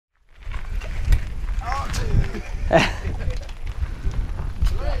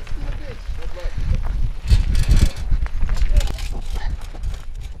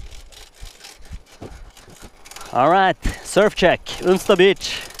All right, surf check, Unstad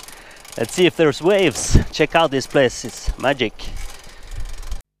Beach. Let's see if there's waves. Check out this place, it's magic.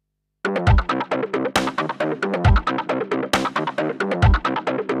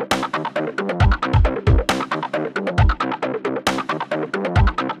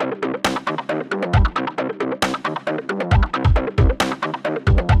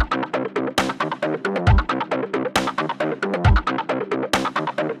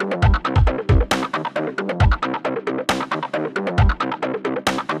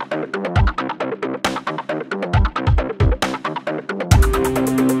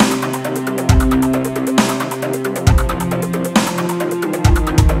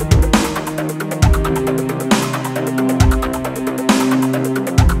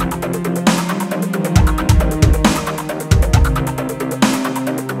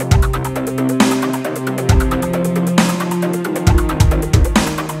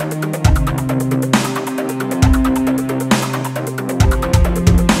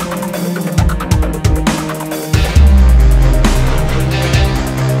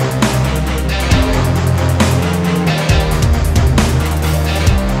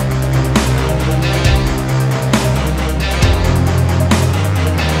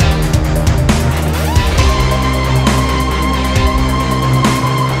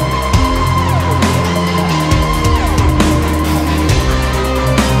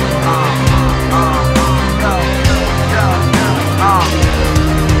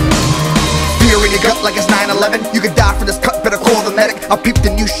 Like it's 9/11, you could die for this cut, better call the medic. I'll peep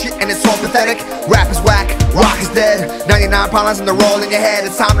the new shit and it's all pathetic. Rap is whack, rock is dead. 99 problems and they're all in your head.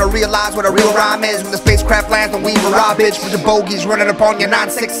 It's time to realize what a real rhyme is. When the spacecraft lands, when we rob bitch with the bogeys running upon your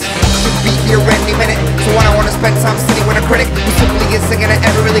 9-6. Should be here any minute, so I don't wanna spend time sitting with a critic who simply is singing and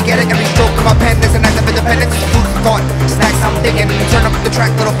ever really get it. Every stroke of my pen is an act of independence. Food for thought, snacks I'm thinking. Turn up the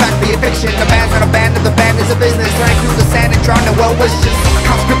track, little fact be a fiction. The band's not a band and the band is a business. Running through the sand and trying to well wishes.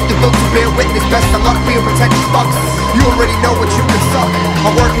 Conscripted book to bear witness, best of luck being pretentious fucks. You already know what you can suck. I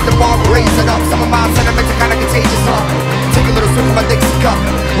work at the bar, raising up. Some of my sentiments are kinda contagious, huh? Take a little swig of my Dixie cup.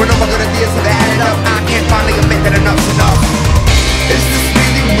 When all my good ideas are